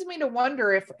 It leads me to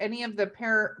wonder if any of the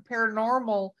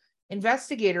paranormal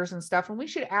investigators and stuff, and we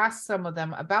should ask some of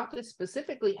them about this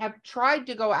specifically, have tried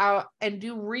to go out and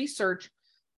do research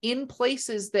in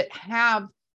places that have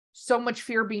so much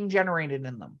fear being generated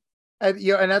in them. And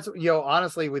and that's,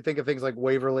 honestly, we think of things like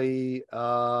Waverly,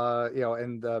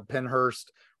 and Penhurst,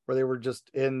 where they were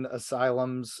just in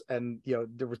asylums, and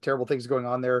there were terrible things going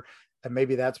on there, and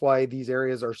maybe that's why these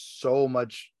areas are so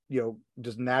much,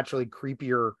 just naturally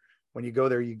creepier. When you go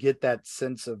there, you get that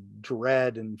sense of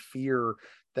dread and fear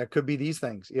that could be these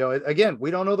things. Again,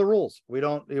 we don't know the rules. We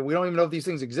don't even know if these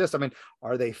things exist. I mean,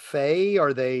 are they fae?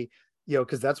 Are they,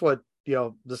 because that's what,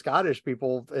 the Scottish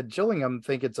people at Chillingham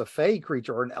think it's a fae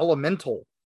creature or an elemental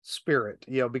spirit,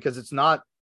 because it's not,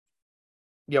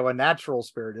 a natural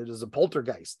spirit. It is a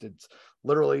poltergeist. It's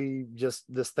literally just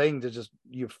this thing that just,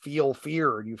 you feel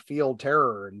fear and you feel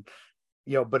terror, and,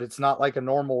 but it's not like a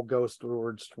normal ghost where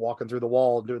we're just walking through the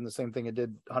wall and doing the same thing it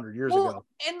did 100 years ago.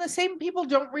 And the same people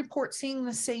don't report seeing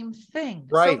the same thing.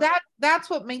 Right. So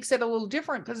that's what makes it a little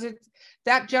different, because it's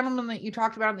that gentleman that you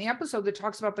talked about in the episode that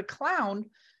talks about the clown.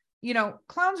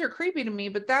 Clowns are creepy to me,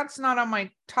 but that's not on my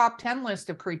top 10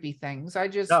 list of creepy things. I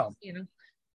just,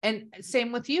 and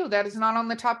same with you. That is not on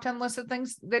the top 10 list of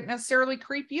things that necessarily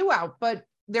creep you out. But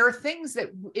there are things that,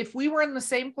 if we were in the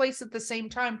same place at the same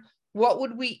time, what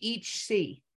would we each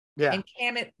see? Yeah. And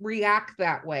can it react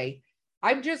that way?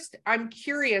 I'm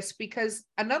curious, because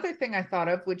another thing I thought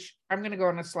of, which I'm going to go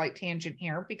on a slight tangent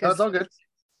here, because that's all good.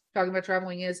 Talking about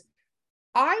traveling, is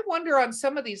I wonder on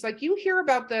some of these, like you hear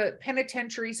about the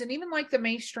penitentiaries and even like the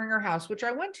May Stringer house, which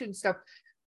I went to and stuff.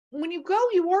 When you go,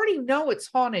 you already know it's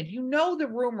haunted. You know the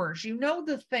rumors, you know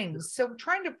the things. So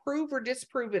trying to prove or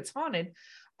disprove it's haunted,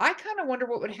 I kind of wonder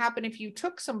what would happen if you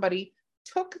took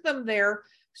them there,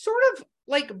 sort of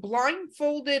like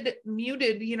blindfolded,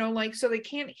 muted, like, so they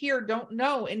can't hear, don't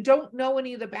know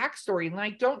any of the backstory.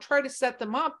 Like, don't try to set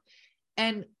them up.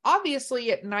 And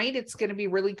obviously at night, it's going to be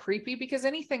really creepy, because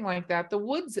anything like that, the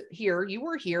woods here, you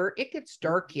were here, it gets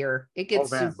dark here. It gets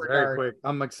super very dark. Quick.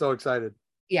 I'm like so excited.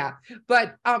 Yeah.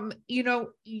 But,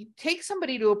 you take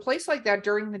somebody to a place like that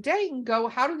during the day and go,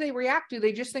 how do they react? Do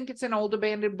they just think it's an old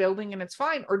abandoned building and it's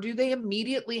fine? Or do they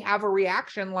immediately have a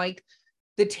reaction like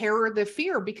the terror, the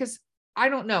fear? Because I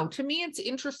don't know. To me, it's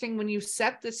interesting when you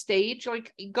set the stage,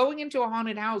 like going into a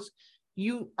haunted house,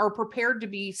 you are prepared to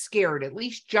be scared, at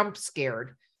least jump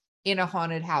scared in a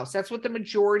haunted house. That's what the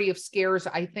majority of scares,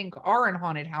 I think, are in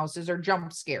haunted houses, are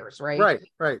jump scares, right?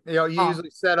 Right. You usually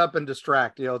set up and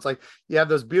distract. It's like you have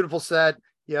those beautiful set,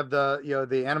 you have the,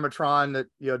 the animatron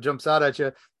that, jumps out at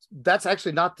you. That's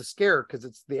actually not the scare, because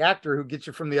it's the actor who gets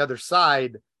you from the other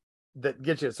side that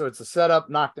gets you. So it's a setup,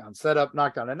 knockdown,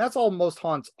 and that's all most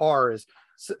haunts are. Is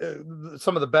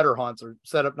some of the better haunts are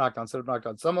setup, knockdown.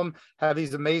 Some of them have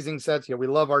these amazing sets. We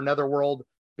love our Netherworld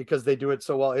because they do it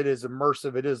so well. It is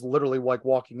immersive. It is literally like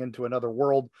walking into another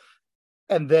world.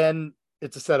 And then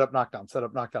it's a setup, knockdown,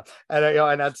 and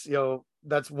and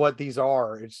that's what these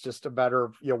are. It's just a matter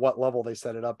of what level they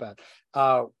set it up at.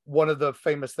 One of the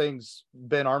famous things,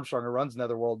 Ben Armstrong, who runs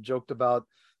Netherworld, joked about.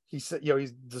 He said,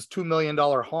 he's this $2 million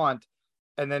haunt,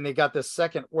 and then they got this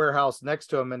second warehouse next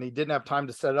to him, and he didn't have time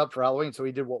to set it up for Halloween, so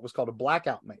he did what was called a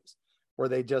blackout maze, where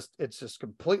it's just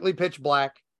completely pitch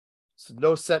black, so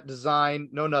no set design,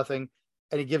 no nothing,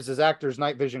 and he gives his actors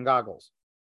night vision goggles.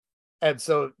 And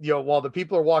so, while the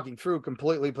people are walking through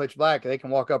completely pitch black, they can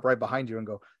walk up right behind you and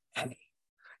go, hey,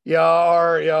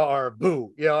 or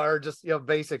boo, or just,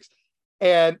 basics.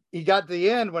 And he got to the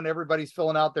end when everybody's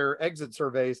filling out their exit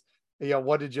surveys.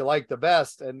 What did you like the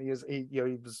best? And he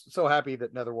was so happy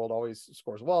that Netherworld always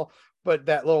scores well, but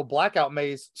that little blackout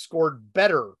maze scored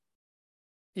better,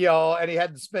 and he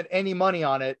hadn't spent any money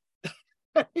on it.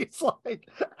 He's like,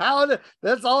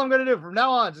 that's all I'm going to do from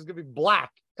now on. It's just going to be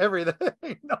black, everything.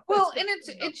 Well, and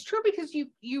it's true because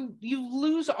you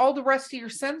lose all the rest of your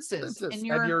senses,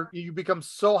 and you become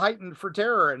so heightened for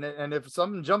terror. And if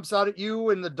something jumps out at you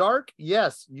in the dark,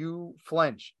 yes, you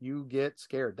flinch, you get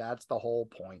scared. That's the whole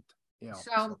point.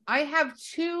 So I have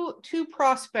two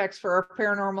prospects for our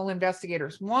paranormal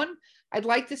investigators. One, I'd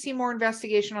like to see more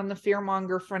investigation on the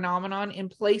fearmonger phenomenon in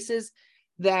places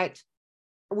that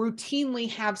routinely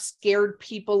have scared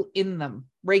people in them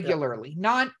regularly,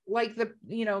 not like the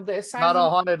asylum, not a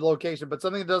haunted location, but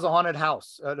something that does a haunted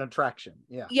house, an attraction.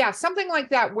 Yeah, something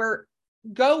like that, where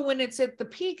go when it's at the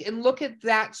peak and look at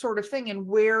that sort of thing and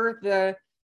where the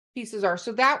pieces are.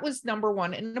 So that was number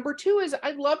one. And number two is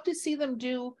I'd love to see them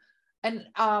do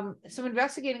some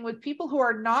investigating with people who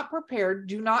are not prepared,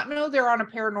 do not know they're on a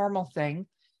paranormal thing,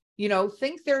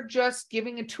 think they're just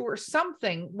giving a tour,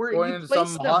 something where going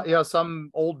into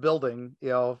some old building,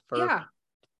 that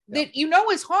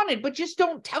is haunted, but just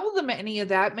don't tell them any of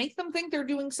that. Make them think they're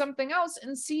doing something else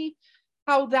and see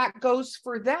how that goes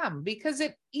for them. Because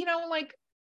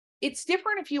it's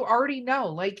different if you already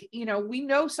know, we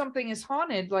know something is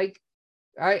haunted. Like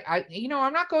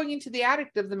I'm not going into the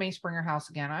attic of the May Springer house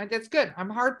again. That's good. I'm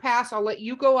hard pass. I'll let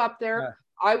you go up there. Yeah.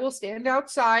 I will stand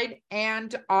outside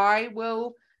and I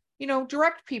will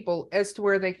direct people as to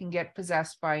where they can get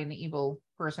possessed by an evil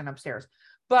person upstairs.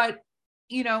 But,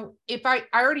 if I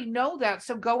already know that,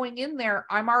 so going in there,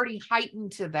 I'm already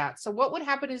heightened to that. So what would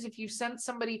happen is if you sent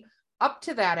somebody up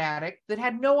to that attic that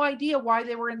had no idea why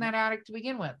they were in that attic to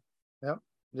begin with. Yep.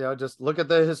 Just look at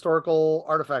the historical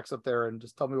artifacts up there and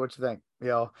just tell me what you think,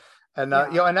 and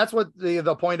that's what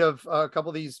the point of a couple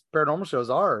of these paranormal shows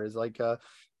is like,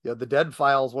 the Dead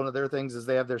Files. One of their things is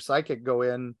they have their psychic go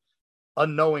in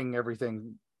unknowing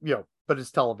everything, but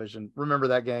it's television. Remember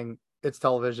that, gang. It's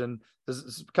television. This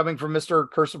is coming from Mr.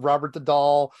 Curse of Robert the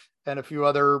Doll and a few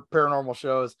other paranormal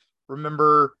shows.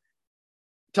 Remember,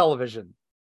 television.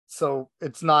 So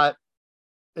it's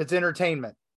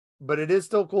entertainment, but it is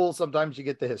still cool. Sometimes you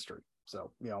get the history.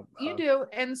 So, you do.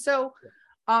 And so,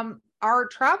 our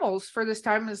travels for this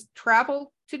time is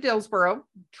travel to Dillsboro,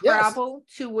 travel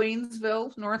to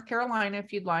Waynesville, North Carolina,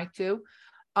 if you'd like to.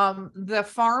 The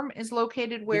farm is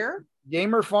located where?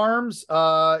 Gamer Farms.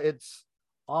 It's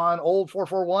on Old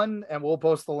 441, and we'll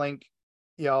post the link,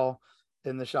 in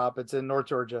the shop. It's in North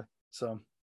Georgia. So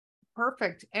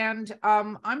perfect. And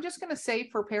I'm just going to say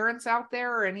for parents out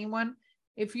there or anyone,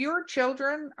 if your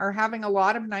children are having a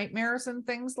lot of nightmares and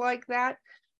things like that,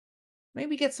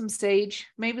 maybe get some sage,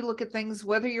 maybe look at things,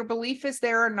 whether your belief is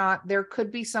there or not, there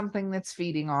could be something that's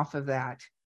feeding off of that.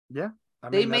 Yeah.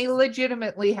 They may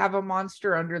legitimately have a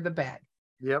monster under the bed.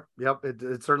 Yep.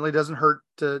 It certainly doesn't hurt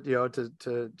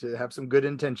to have some good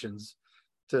intentions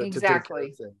to take care of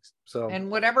things. So, and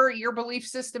whatever your belief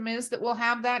system is that will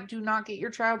have that, do not get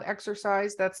your child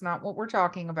exercise. That's not what we're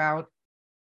talking about.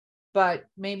 But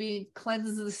maybe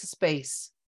cleanse the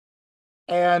space.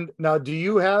 And now, do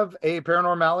you have a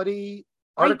paranormality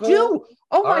article? I do.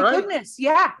 Oh my goodness.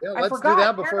 Yeah. I forgot. Do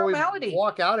that before we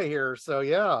walk out of here. So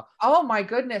yeah. Oh my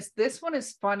goodness. This one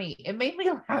is funny. It made me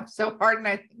laugh so hard. And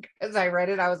I think as I read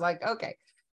it, I was like, okay.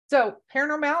 So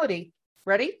paranormality.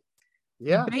 Ready?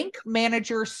 Yeah. Bank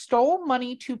manager stole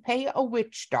money to pay a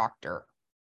witch doctor.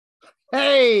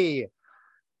 Hey.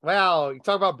 Wow. You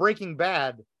talk about Breaking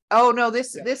Bad. Oh no,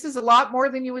 this is a lot more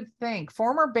than you would think.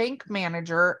 Former bank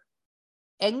manager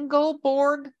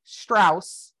Engelborg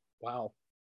Strauss. Wow.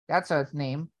 That's a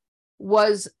name.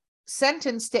 Was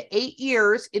sentenced to 8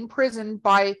 years in prison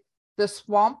by the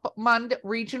Swampmund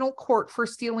Regional Court for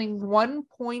stealing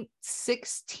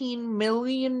 $1.16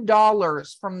 million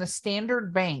from the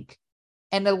Standard Bank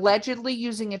and allegedly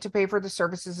using it to pay for the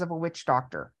services of a witch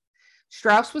doctor.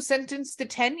 Strauss was sentenced to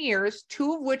 10 years,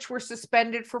 2 of which were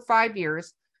suspended for 5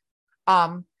 years,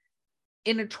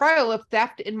 in a trial of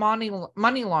theft and money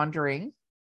laundering.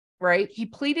 Right. He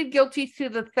pleaded guilty to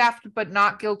the theft, but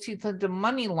not guilty to the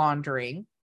money laundering,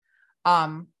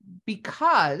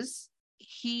 because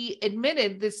he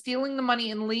admitted that stealing the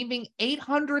money and leaving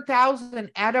 $800,000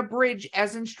 at a bridge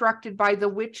as instructed by the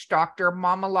witch doctor,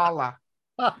 Mama Lala.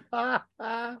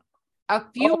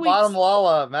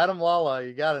 Madam Lala,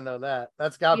 you got to know that.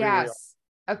 That's got to be real.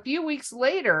 A few weeks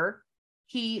later,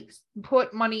 he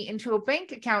put money into a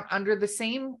bank account under the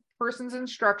same person's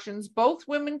instructions. Both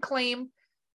women claim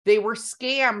they were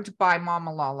scammed by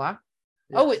Mama Lala.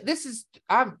 Oh, this is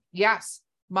yes,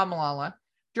 Mama Lala.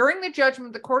 During the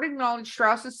judgment, the court acknowledged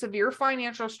Strauss's severe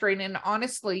financial strain and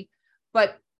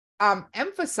but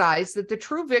emphasized that the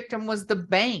true victim was the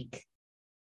bank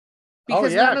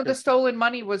because none of the stolen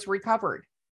money was recovered.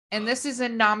 And this is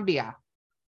in Nambia.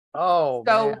 Oh,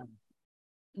 so man.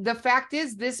 The fact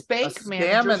is, this bank scam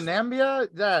manager in Nambia?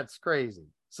 That's crazy.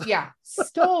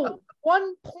 Stole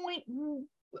almost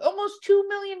 $2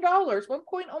 million,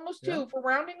 almost 2 for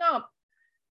rounding up,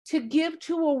 to give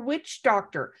to a witch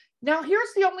doctor. Now,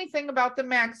 here's the only thing about the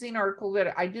magazine article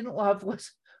that I didn't love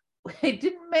was it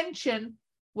didn't mention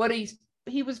what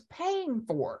he was paying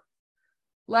for,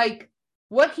 like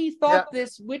what he thought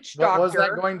this witch doctor. What was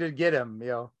that going to get him?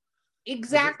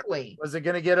 Exactly. Was it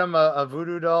going to get him a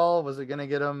voodoo doll? Was it going to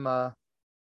get him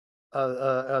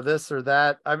this or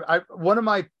that? One of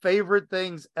my favorite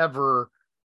things ever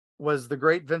was the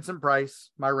great Vincent Price,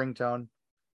 my ringtone.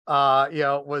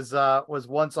 Was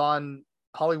once on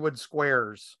Hollywood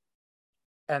Squares,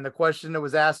 and the question that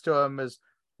was asked to him is,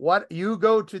 "What you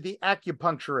go to the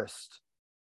acupuncturist,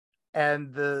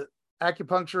 and the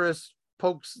acupuncturist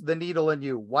pokes the needle in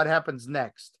you. What happens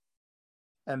next?"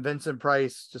 And Vincent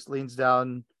Price just leans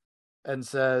down and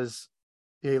says,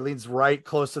 he leans right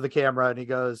close to the camera and he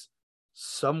goes,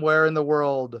 "Somewhere in the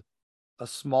world, a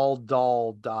small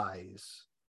doll dies."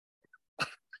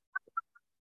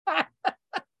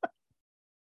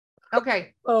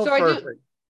 Okay. Oh, so perfect.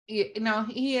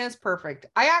 He is perfect.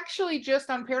 I actually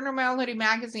just on Paranormality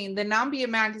magazine, the Nambia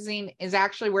magazine is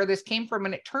actually where this came from.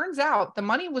 And it turns out the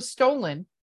money was stolen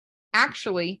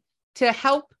actually to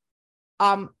help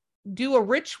do a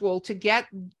ritual to get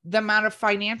them out of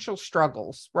financial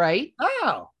struggles, right?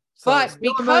 Oh, so but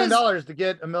because $1 million to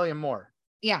get $1 million more.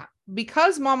 Yeah,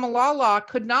 because Mama Lala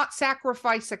could not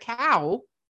sacrifice a cow.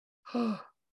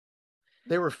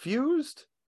 They refused?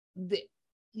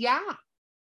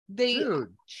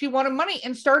 She wanted money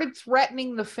and started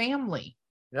threatening the family.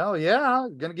 Oh yeah,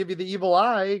 gonna give you the evil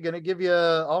eye, gonna give you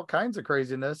all kinds of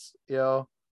craziness, Yeah.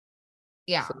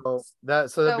 So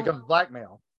that becomes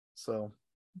blackmail. So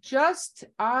do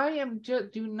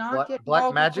not get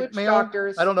black magic mail.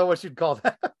 Doctors. I don't know what you'd call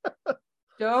that.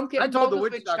 Don't get involved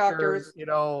with witch doctors.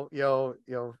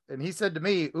 And he said to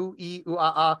me, "Ooh, ee, ooh,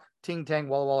 ah, ah, ting, tang,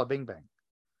 walla, walla, bing, bang."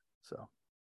 So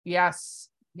yes,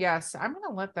 I'm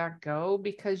gonna let that go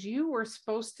because you were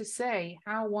supposed to say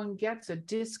how one gets a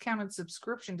discounted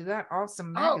subscription to that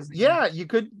awesome magazine. Oh, yeah, you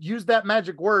could use that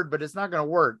magic word, but it's not going to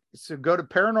work. So go to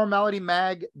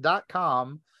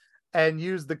paranormalitymag.com and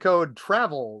use the code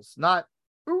TRAVELS, not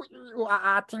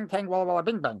ting tang walla walla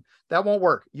bing bang. That won't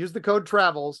work. Use the code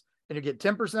TRAVELS and you get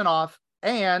 10% off,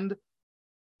 and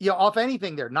off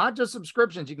anything there, not just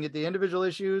subscriptions. You can get the individual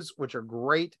issues, which are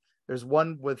great. There's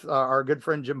one with our good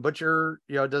friend Jim Butcher,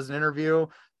 does an interview.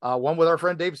 One with our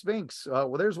friend Dave Spinks.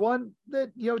 There's one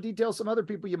that details some other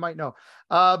people you might know.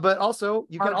 But also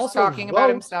you can also talking about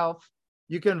himself.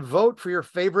 You can vote for your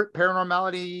favorite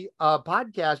paranormality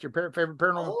podcast, your favorite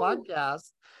paranormal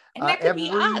podcast, and that could be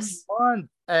us. Month.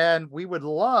 And we would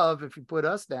love if you put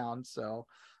us down. So,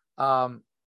 and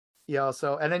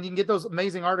then you can get those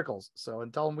amazing articles. So,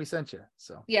 and tell them we sent you.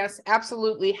 So, yes,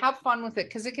 absolutely. Have fun with it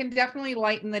because it can definitely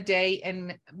lighten the day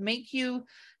and make you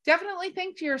definitely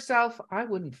think to yourself, I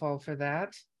wouldn't fall for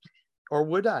that. Or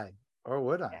would I?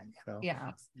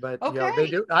 Yeah. But they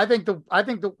do. I think the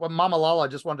Mama Lala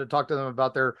just wanted to talk to them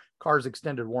about their car's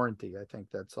extended warranty. I think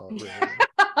that's all. Really.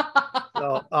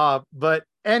 So, but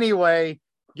anyway,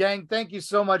 gang, thank you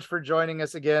so much for joining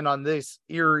us again on this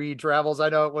Eerie Travels. I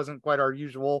know it wasn't quite our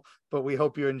usual, but we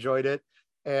hope you enjoyed it.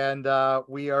 And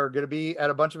we are going to be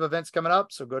at a bunch of events coming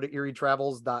up. So go to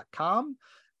eerietravels.com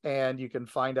and you can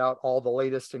find out all the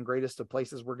latest and greatest of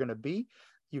places we're going to be.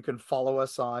 You can follow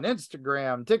us on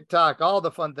Instagram, TikTok, all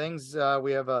the fun things.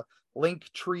 We have a link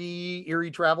tree, Eerie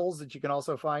Travels, that you can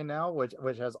also find now, which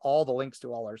has all the links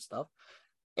to all our stuff.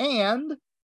 And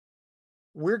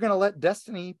we're going to let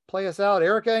Destiny play us out.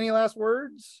 Erica, any last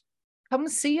words? Come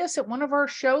see us at one of our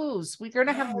shows. We're going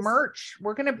to have merch.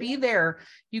 We're going to be there.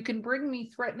 You can bring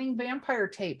me threatening vampire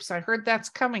tapes. I heard that's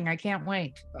coming. I can't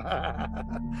wait.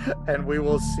 And we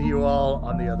will see you all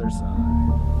on the other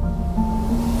side.